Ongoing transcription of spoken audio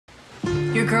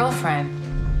Your girlfriend.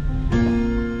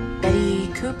 Betty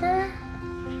Cooper,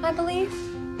 I believe?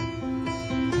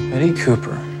 Betty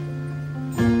Cooper.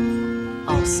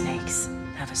 All snakes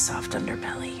have a soft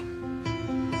underbelly.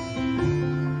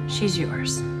 She's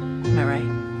yours. Am I right?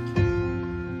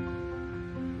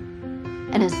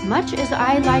 And as much as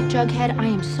I like Jughead, I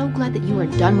am so glad that you are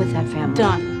done with that family.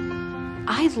 Done.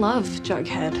 I love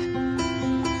Jughead.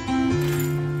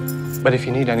 But if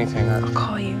you need anything, I'll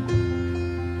call you.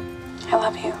 I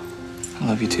love you. I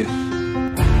love you too.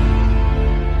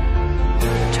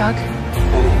 Jug?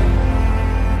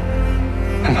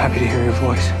 I'm happy to hear your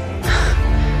voice.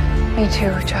 Me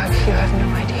too, Jug. You have no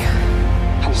idea.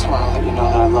 I'm smiling that you know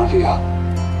that I love you.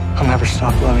 I'll never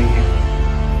stop loving you.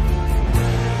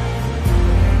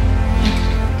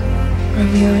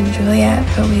 Romeo and Juliet,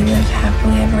 but we live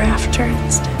happily ever after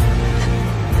instead.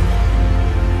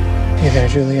 You there,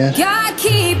 Juliet? God,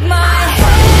 keep my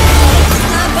head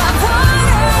above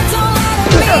water, don't let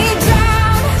me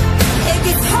drown. It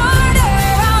gets harder,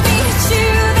 I'll meet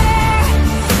you there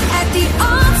at the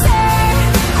altar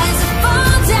as I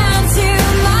fall down to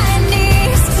my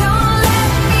knees. Don't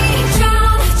let me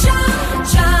drown, drown,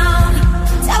 drown.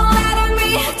 Don't let me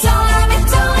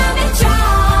drown.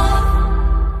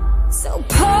 So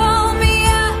pull me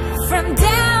up from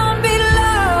down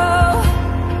below,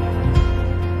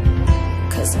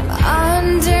 'cause I'm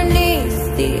underneath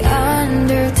the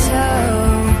undertow.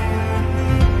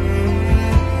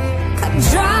 Come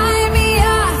dry me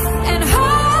off and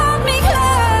hold me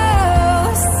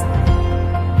close.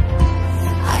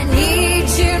 I need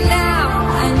you now,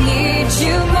 I need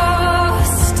you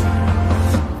most.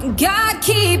 God,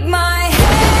 keep my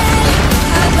head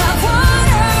above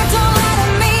water, don't let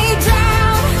me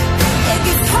drown. It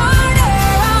gets harder,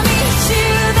 I'll meet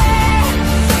you there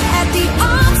at the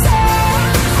altar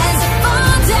as I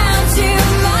fall down to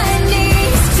my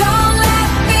knees. Don't let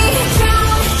me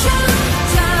drown, drown,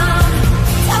 drown.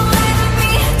 Don't let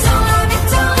me drown.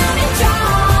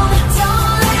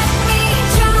 Don't let me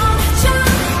drown,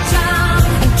 drown, drown.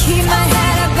 And keep my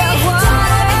head above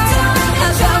water,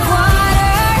 above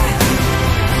water.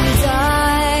 And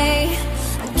I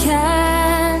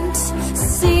can't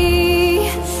see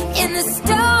in the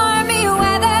stormy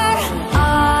weather.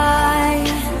 I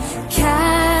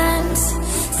can't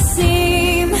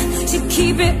seem to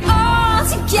keep it all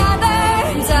together.